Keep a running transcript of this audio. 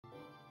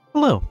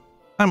Hello,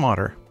 I'm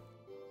Otter,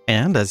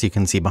 and as you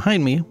can see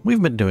behind me,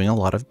 we've been doing a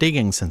lot of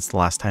digging since the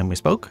last time we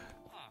spoke.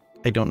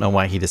 I don't know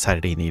why he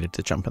decided he needed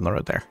to jump in the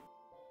road there.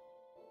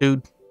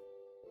 Dude,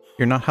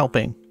 you're not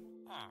helping.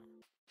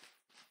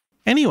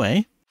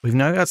 Anyway, we've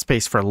now got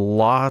space for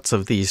lots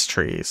of these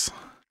trees.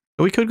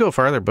 We could go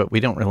farther, but we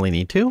don't really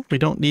need to. We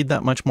don't need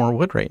that much more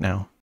wood right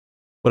now.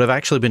 What I've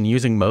actually been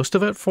using most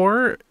of it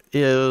for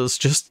is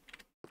just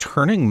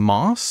turning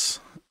moss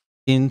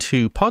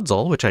into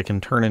puzzle, which I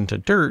can turn into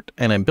dirt,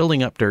 and I'm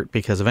building up dirt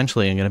because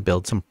eventually I'm going to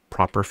build some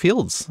proper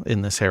fields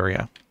in this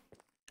area.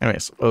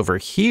 Anyways, over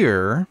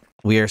here,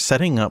 we are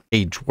setting up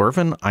a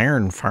dwarven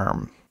iron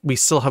farm. We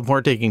still have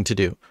more digging to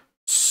do.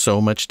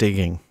 So much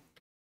digging.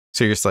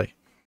 Seriously.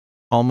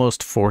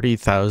 Almost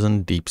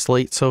 40,000 deep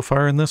slate so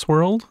far in this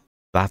world.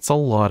 That's a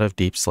lot of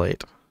deep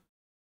slate.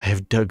 I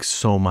have dug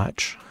so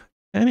much.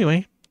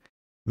 Anyway,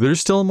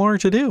 there's still more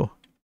to do.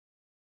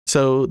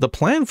 So the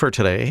plan for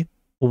today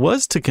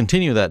was to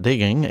continue that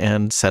digging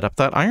and set up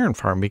that iron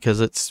farm because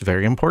it's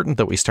very important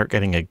that we start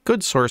getting a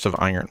good source of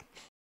iron.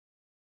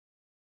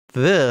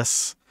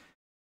 This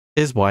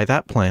is why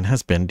that plan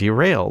has been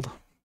derailed.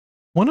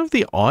 One of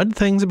the odd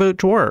things about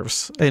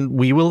dwarves, and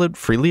we will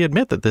freely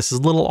admit that this is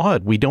a little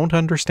odd, we don't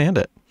understand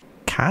it.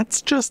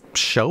 Cats just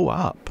show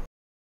up.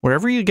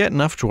 Wherever you get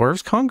enough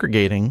dwarves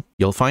congregating,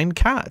 you'll find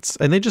cats,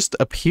 and they just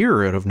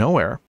appear out of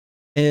nowhere.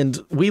 And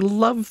we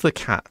love the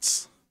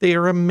cats. They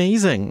are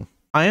amazing.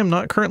 I am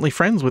not currently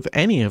friends with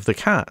any of the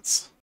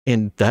cats,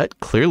 and that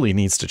clearly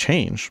needs to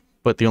change.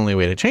 But the only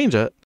way to change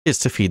it is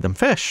to feed them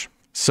fish.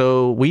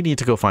 So we need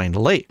to go find a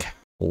lake.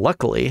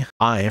 Luckily,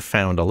 I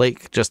found a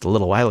lake just a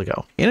little while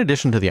ago. In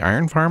addition to the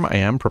iron farm, I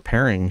am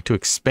preparing to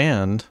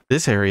expand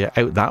this area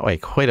out that way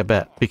quite a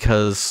bit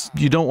because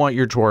you don't want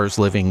your dwarves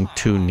living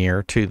too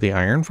near to the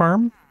iron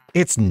farm.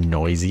 It's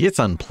noisy, it's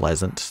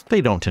unpleasant.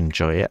 They don't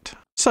enjoy it.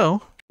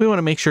 So we want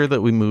to make sure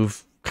that we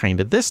move kind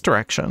of this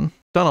direction.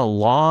 Done a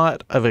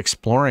lot of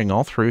exploring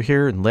all through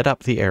here and lit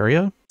up the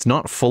area. It's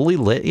not fully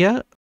lit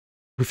yet.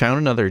 We found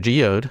another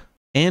geode.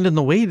 And in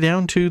the way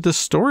down to the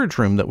storage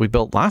room that we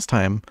built last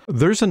time,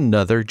 there's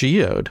another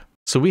geode.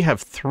 So we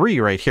have 3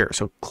 right here.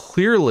 So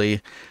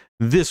clearly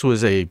this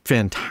was a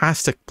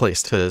fantastic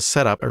place to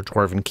set up our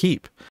dwarven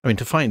keep. I mean,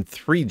 to find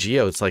 3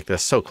 geodes like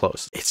this so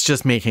close, it's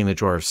just making the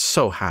dwarves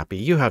so happy.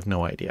 You have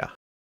no idea.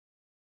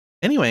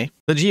 Anyway,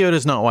 the geode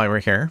is not why we're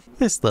here.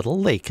 This little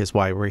lake is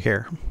why we're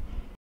here.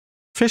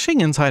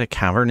 Fishing inside a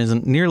cavern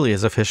isn't nearly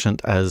as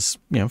efficient as,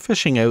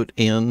 fishing out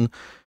in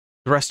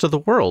the rest of the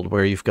world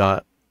where you've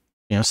got,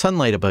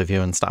 sunlight above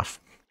you and stuff.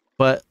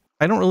 But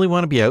I don't really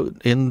want to be out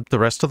in the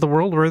rest of the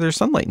world where there's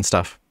sunlight and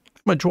stuff.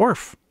 I'm a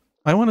dwarf.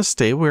 I want to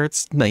stay where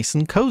it's nice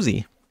and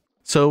cozy.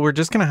 So we're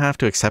just going to have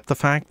to accept the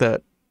fact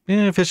that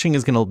fishing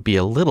is going to be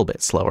a little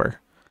bit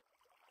slower.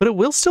 But it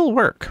will still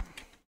work.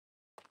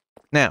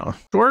 Now,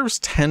 dwarves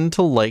tend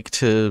to like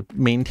to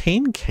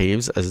maintain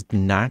caves as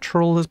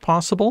natural as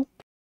possible.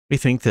 We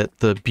think that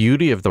the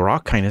beauty of the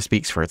rock kind of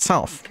speaks for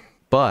itself,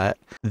 but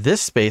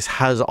this space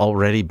has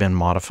already been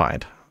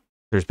modified.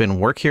 There's been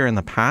work here in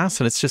the past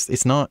and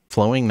it's not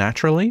flowing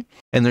naturally.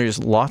 And there's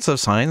lots of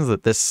signs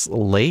that this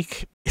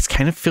lake, it's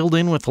kind of filled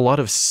in with a lot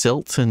of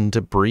silt and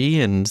debris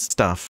and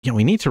stuff.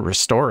 We need to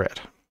restore it.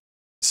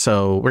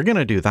 So we're going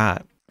to do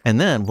that. And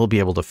then we'll be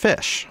able to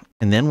fish.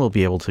 And then we'll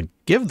be able to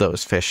give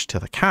those fish to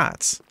the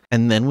cats.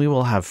 And then we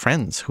will have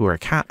friends who are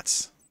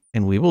cats.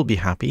 And we will be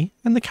happy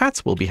and the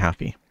cats will be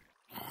happy.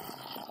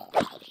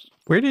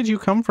 Where did you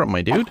come from,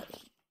 my dude?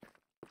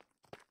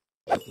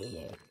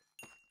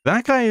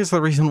 That guy is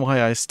the reason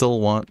why I still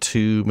want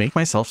to make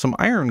myself some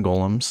iron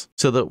golems,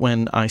 so that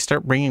when I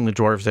start bringing the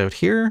dwarves out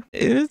here,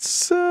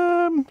 it's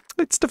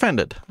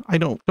defended. I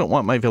don't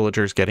want my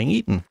villagers getting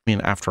eaten. I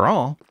mean, after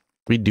all,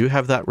 we do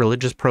have that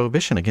religious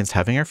prohibition against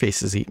having our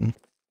faces eaten.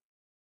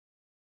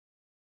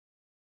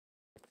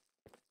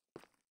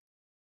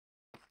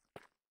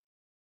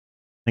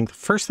 I think the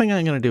first thing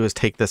I'm going to do is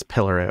take this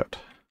pillar out.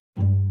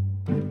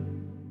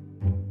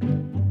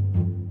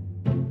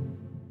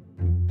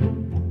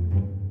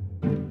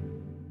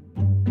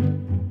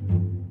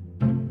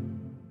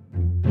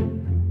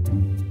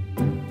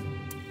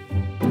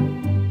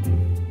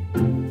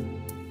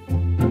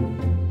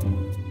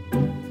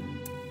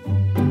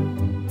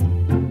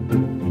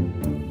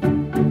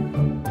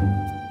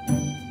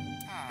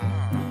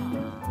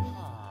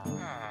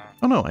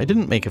 Oh no, I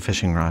didn't make a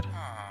fishing rod.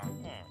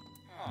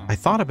 I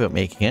thought about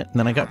making it, and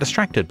then I got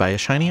distracted by a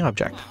shiny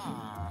object.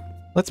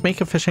 Let's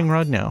make a fishing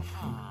rod now.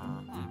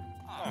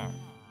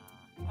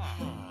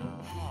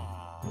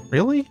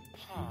 Really?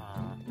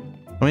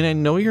 I mean, I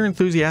know you're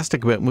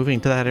enthusiastic about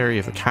moving to that area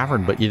of the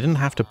cavern, but you didn't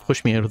have to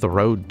push me out of the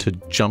road to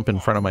jump in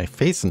front of my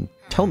face and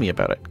tell me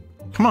about it.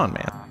 Come on,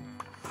 man.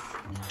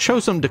 Show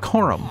some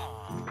decorum.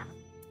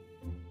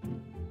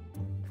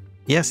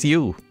 Yes,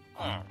 you.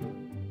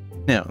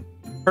 Now,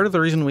 part of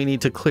the reason we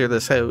need to clear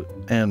this out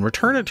and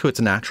return it to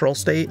its natural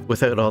state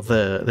without all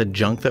the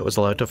junk that was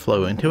allowed to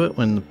flow into it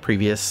when the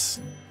previous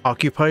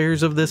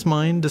occupiers of this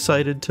mine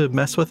decided to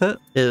mess with it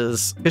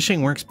is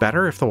fishing works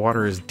better if the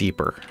water is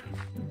deeper.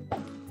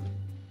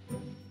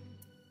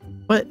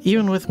 But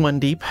even with one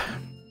deep,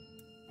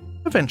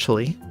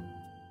 eventually,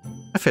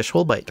 a fish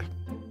will bite.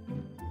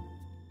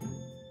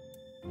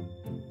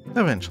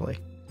 Eventually.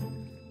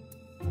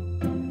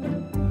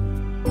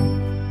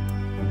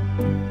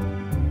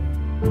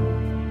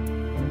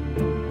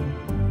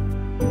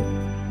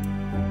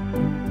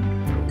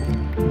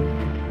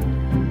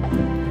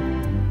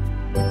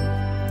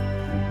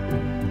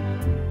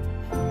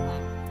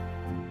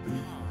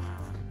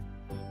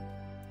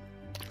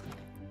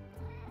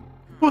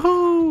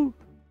 Woohoo!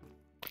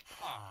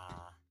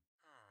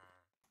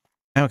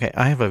 Okay,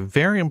 I have a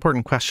very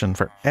important question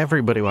for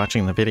everybody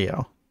watching the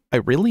video. I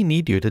really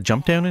need you to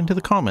jump down into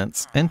the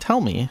comments and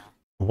tell me,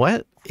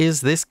 what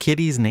is this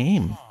kitty's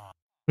name?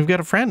 We've got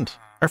a friend.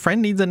 Our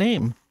friend needs a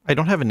name. I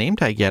don't have a name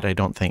tag yet, I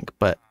don't think,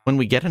 but when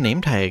we get a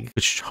name tag,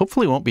 which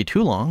hopefully won't be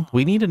too long,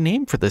 we need a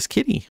name for this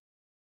kitty.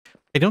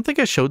 I don't think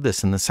I showed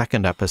this in the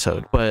second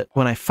episode, but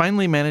when I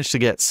finally managed to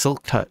get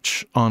Silk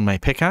Touch on my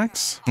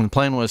pickaxe, and the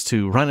plan was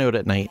to run out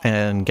at night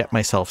and get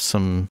myself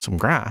some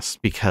grass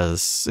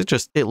because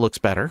it looks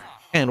better,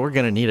 and we're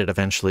going to need it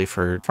eventually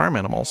for farm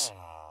animals.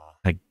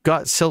 I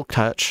got Silk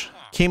Touch,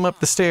 came up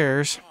the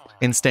stairs,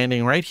 and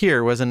standing right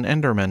here was an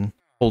Enderman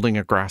holding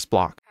a grass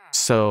block,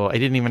 so I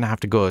didn't even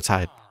have to go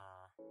outside.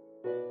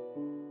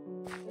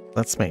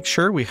 Let's make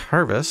sure we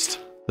harvest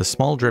the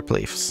small drip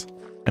leaves.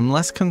 I'm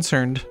less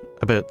concerned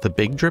about the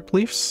big drip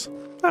leaves.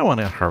 I want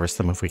to harvest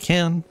them if we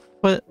can,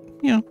 but,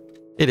 you know,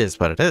 it is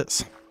what it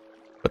is.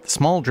 But the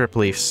small drip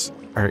leaves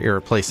are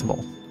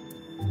irreplaceable.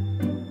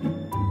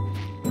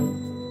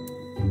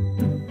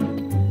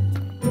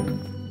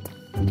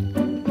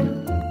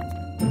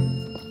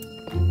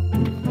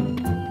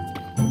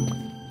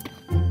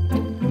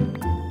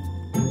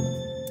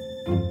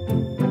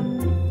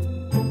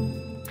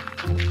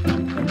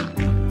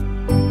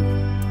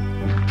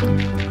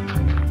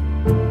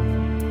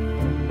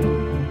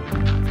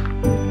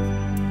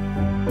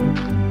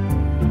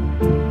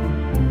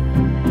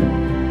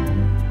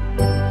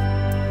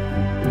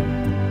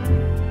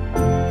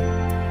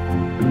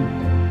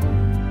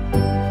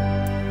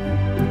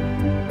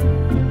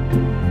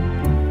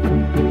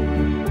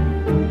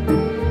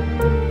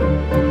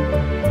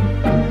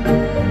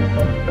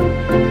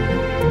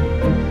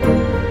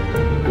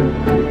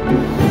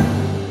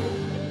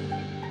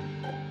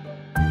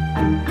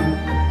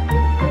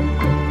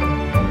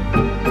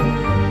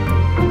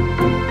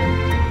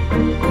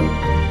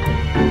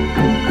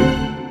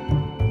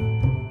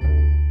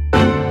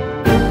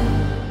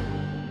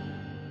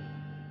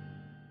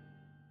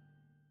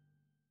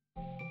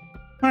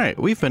 Alright,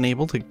 we've been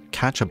able to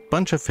catch a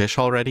bunch of fish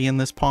already in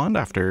this pond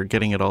after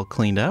getting it all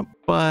cleaned up,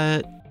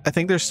 but I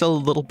think there's still a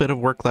little bit of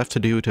work left to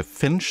do to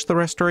finish the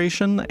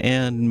restoration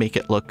and make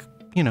it look,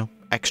 you know,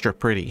 extra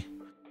pretty.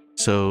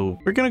 So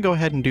we're going to go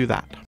ahead and do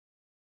that.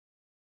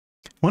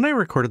 When I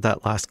recorded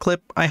that last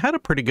clip, I had a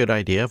pretty good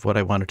idea of what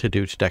I wanted to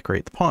do to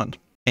decorate the pond.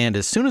 And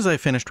as soon as I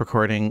finished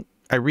recording,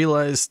 I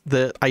realized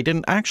that I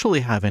didn't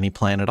actually have any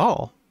plan at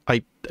all.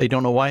 I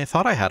don't know why I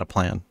thought I had a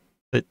plan.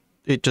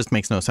 It just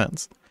makes no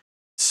sense.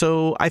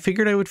 So I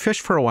figured I would fish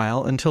for a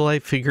while until I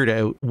figured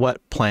out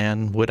what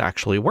plan would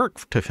actually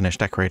work to finish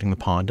decorating the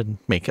pond and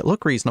make it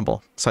look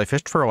reasonable. So I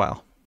fished for a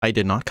while. I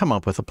did not come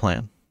up with a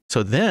plan.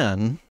 So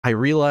then I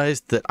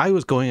realized that I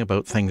was going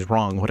about things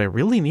wrong. What I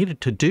really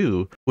needed to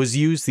do was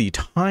use the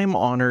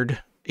time-honored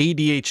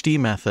ADHD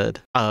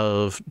method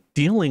of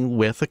dealing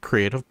with a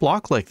creative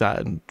block like that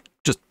and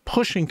just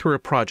pushing through a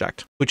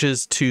project, which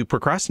is to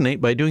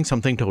procrastinate by doing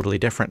something totally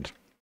different.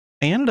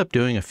 I ended up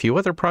doing a few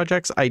other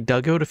projects. I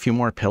dug out a few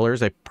more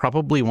pillars. I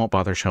probably won't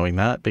bother showing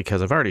that because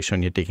I've already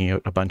shown you digging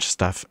out a bunch of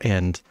stuff.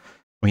 And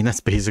I mean, that's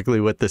basically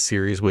what this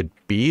series would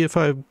be if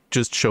I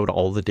just showed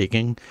all the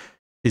digging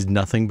is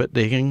nothing but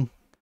digging.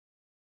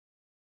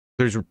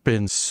 There's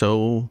been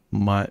so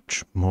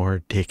much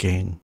more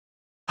digging.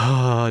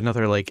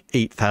 Another like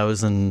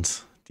 8,000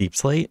 deep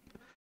slate.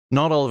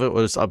 Not all of it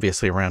was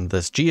obviously around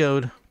this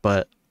geode,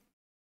 but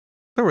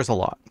there was a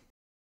lot.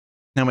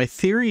 Now my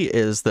theory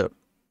is that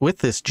with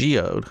this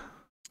geode,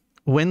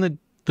 when the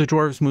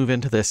dwarves move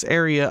into this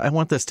area, I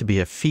want this to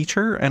be a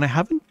feature, and I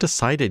haven't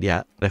decided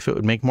yet if it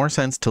would make more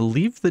sense to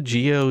leave the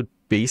geode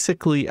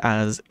basically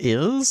as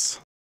is.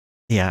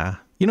 Yeah,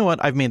 you know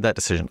what? I've made that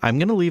decision. I'm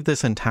going to leave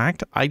this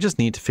intact. I just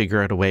need to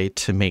figure out a way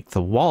to make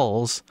the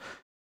walls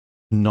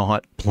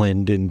not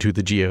blend into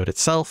the geode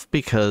itself,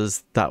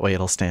 because that way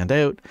it'll stand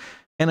out.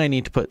 And I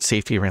need to put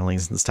safety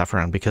railings and stuff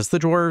around because the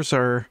dwarves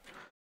are...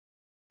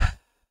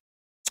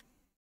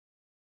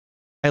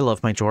 I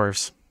love my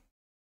dwarves.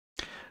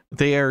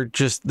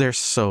 They're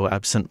so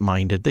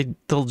absent-minded.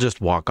 They'll just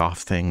walk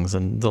off things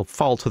and they'll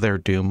fall to their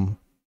doom,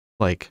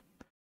 like,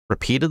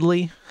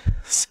 repeatedly.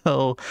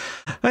 So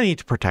I need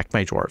to protect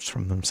my dwarves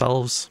from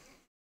themselves.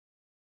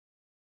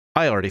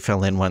 I already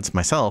fell in once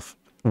myself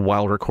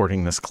while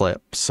recording this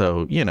clip,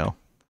 so, you know,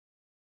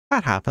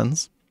 that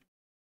happens.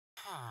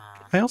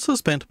 I also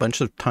spent a bunch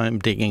of time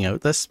digging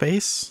out this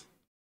space.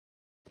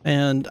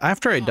 And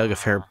after I dug a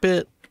fair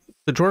bit,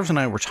 The dwarves and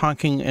I were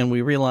talking and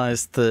we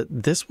realized that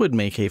this would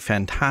make a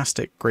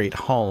fantastic great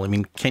hall. I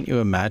mean, can't you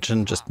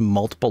imagine just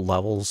multiple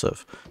levels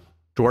of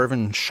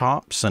dwarven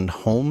shops and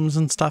homes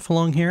and stuff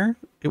along here?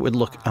 It would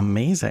look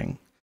amazing.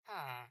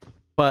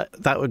 But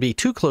that would be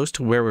too close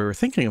to where we were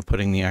thinking of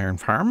putting the iron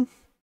farm.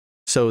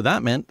 So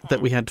that meant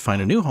that we had to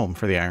find a new home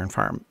for the iron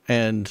farm.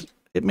 And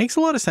it makes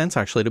a lot of sense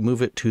actually to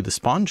move it to the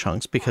spawn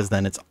chunks because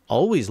then it's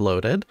always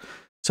loaded.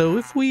 So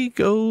if we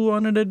go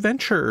on an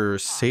adventure,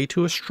 say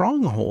to a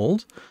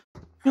stronghold,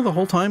 you know, the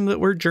whole time that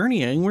we're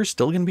journeying, we're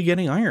still going to be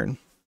getting iron.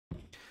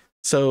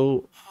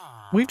 So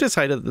we've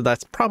decided that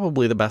that's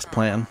probably the best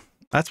plan.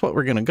 That's what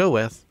we're going to go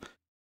with,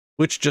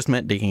 which just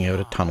meant digging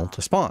out a tunnel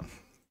to spawn.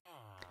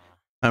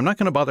 I'm not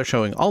going to bother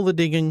showing all the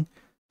digging,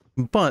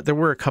 but there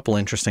were a couple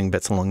interesting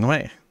bits along the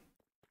way.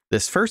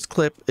 This first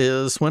clip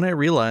is when I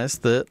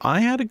realized that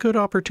I had a good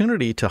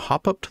opportunity to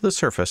hop up to the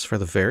surface for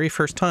the very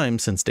first time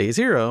since day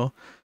 0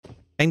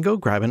 and go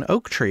grab an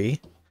oak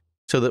tree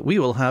so that we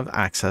will have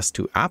access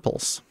to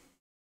apples.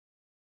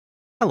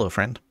 Hello,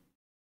 friend.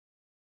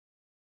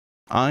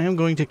 I am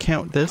going to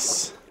count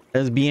this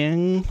as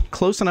being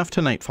close enough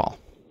to nightfall.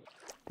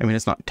 I mean,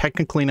 it's not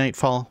technically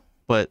nightfall,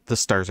 but the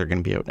stars are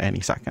going to be out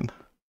any second.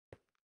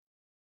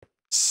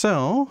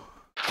 So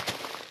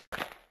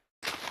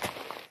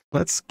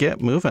let's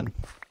get moving.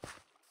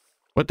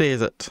 What day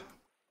is it?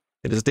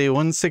 It is day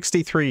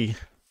 163.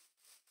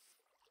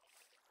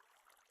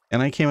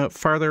 And I came up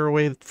farther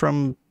away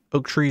from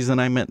oak trees than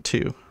I meant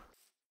to.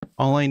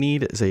 All I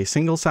need is a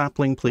single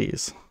sapling,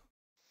 please.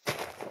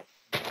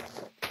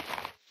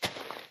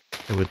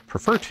 I would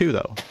prefer 2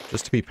 though,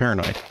 just to be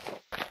paranoid.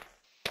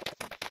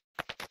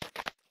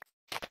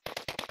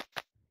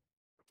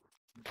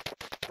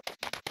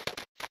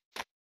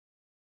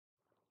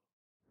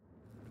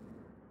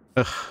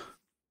 Ugh.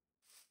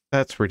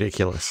 That's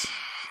ridiculous.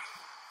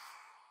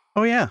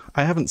 Oh yeah,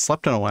 I haven't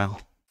slept in a while.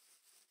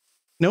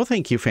 No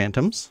thank you,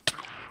 phantoms.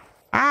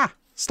 Ah!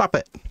 Stop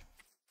it!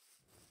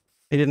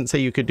 I didn't say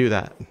you could do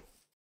that.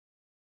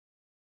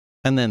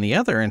 And then the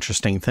other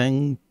interesting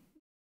thing...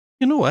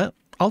 You know what?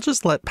 I'll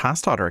just let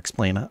past Otter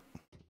explain it.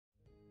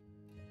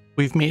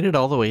 We've made it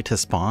all the way to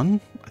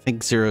spawn. I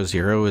think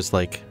 00 is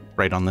like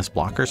right on this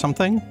block or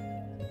something.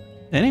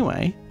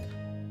 Anyway,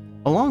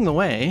 along the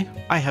way,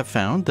 I have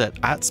found that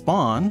at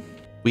spawn,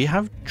 we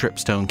have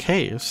dripstone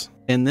caves.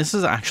 And this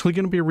is actually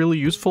going to be really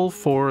useful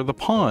for the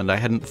pond. I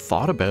hadn't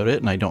thought about it,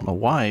 and I don't know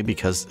why,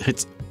 because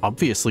it's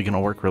obviously going to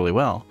work really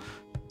well.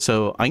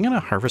 So I'm going to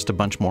harvest a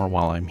bunch more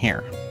while I'm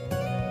here.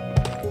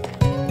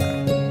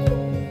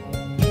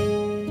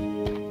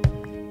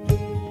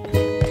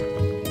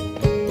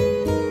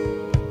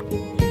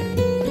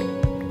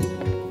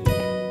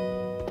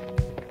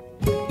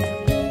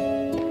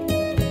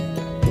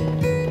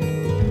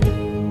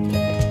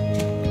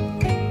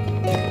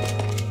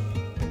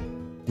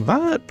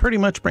 That pretty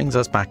much brings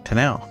us back to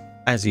now.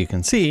 As you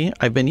can see,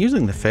 I've been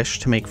using the fish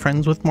to make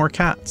friends with more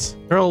cats.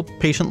 They're all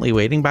patiently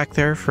waiting back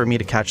there for me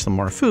to catch them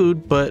more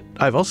food, but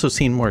I've also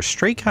seen more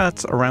stray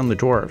cats around the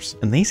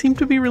dwarves, and they seem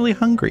to be really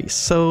hungry,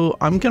 so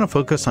I'm gonna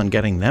focus on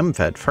getting them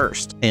fed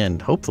first,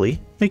 and hopefully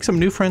make some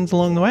new friends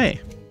along the way.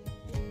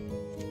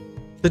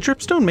 The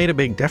dripstone made a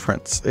big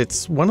difference.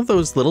 It's one of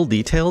those little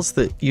details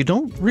that you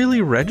don't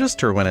really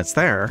register when it's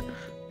there,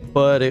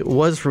 but it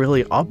was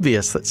really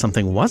obvious that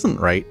something wasn't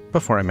right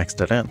before I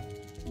mixed it in.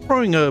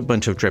 Throwing a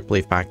bunch of drip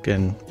leaf back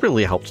in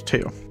really helped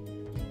too.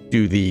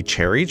 Do the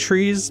cherry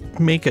trees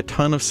make a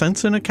ton of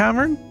sense in a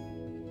cavern?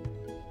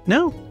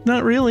 No,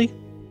 not really.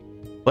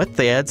 But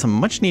they add some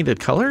much needed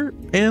color,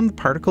 and the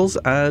particles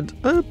add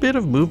a bit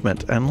of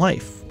movement and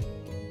life.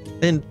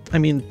 And I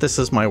mean, this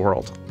is my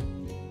world.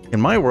 In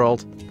my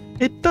world,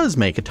 it does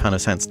make a ton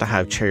of sense to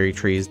have cherry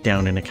trees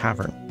down in a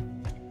cavern.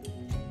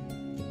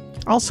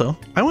 Also,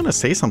 I want to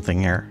say something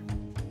here.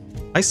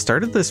 I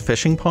started this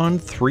fishing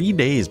pond 3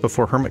 days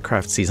before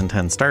Hermitcraft Season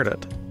 10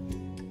 started.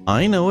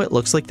 I know it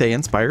looks like they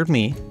inspired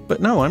me,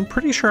 but no, I'm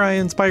pretty sure I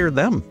inspired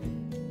them.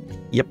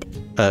 Yep,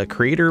 a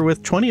creator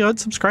with 20 odd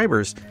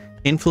subscribers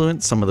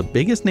influenced some of the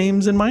biggest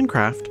names in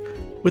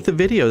Minecraft with a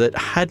video that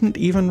hadn't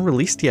even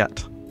released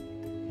yet.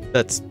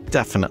 That's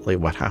definitely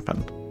what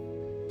happened.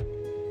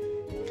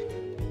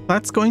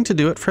 That's going to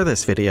do it for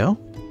this video.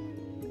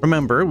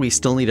 Remember, we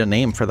still need a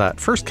name for that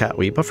first cat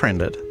we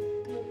befriended.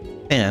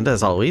 And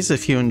as always,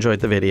 if you enjoyed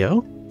the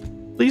video,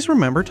 please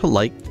remember to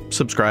like,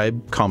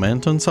 subscribe,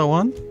 comment, and so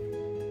on.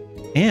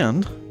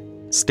 And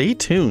stay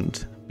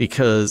tuned,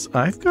 because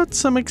I've got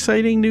some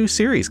exciting new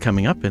series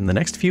coming up in the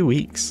next few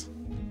weeks.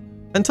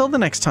 Until the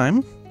next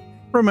time,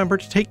 remember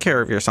to take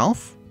care of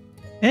yourself,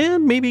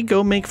 and maybe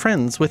go make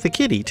friends with a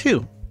kitty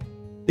too.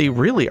 They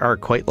really are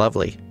quite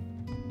lovely,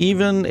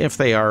 even if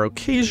they are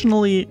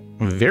occasionally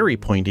very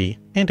pointy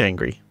and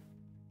angry.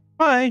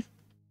 Bye!